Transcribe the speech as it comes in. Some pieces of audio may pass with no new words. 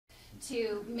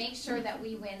to make sure that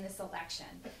we win this election.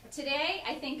 Today,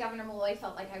 I think Governor Malloy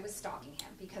felt like I was stalking him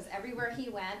because everywhere he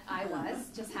went, I was,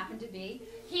 just happened to be.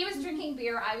 He was drinking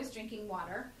beer, I was drinking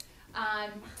water.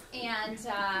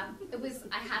 It was,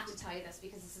 I have to tell you this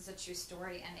because this is a true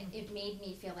story, and it made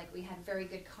me feel like we had very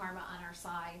good karma on our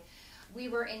side. We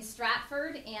were in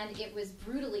Stratford, and it was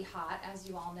brutally hot, as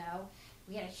you all know.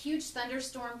 We had a huge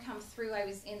thunderstorm come through. I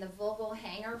was in the Vogel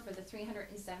hangar for the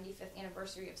 375th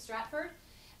anniversary of Stratford.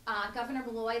 Governor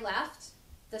Malloy left.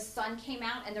 The sun came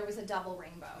out, and there was a double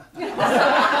rainbow. And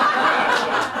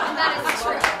that is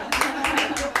true.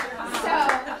 So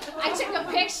I took a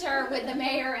picture with the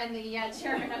mayor and the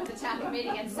chairman of the town committee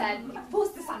and said,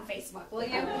 post this on Facebook, will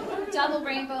you? Double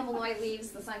rainbow, Malloy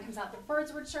leaves, the sun comes out, the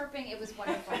birds were chirping, it was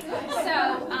wonderful.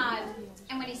 So,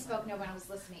 and when he spoke, no one was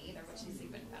listening either, which is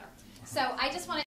even better. So I just want to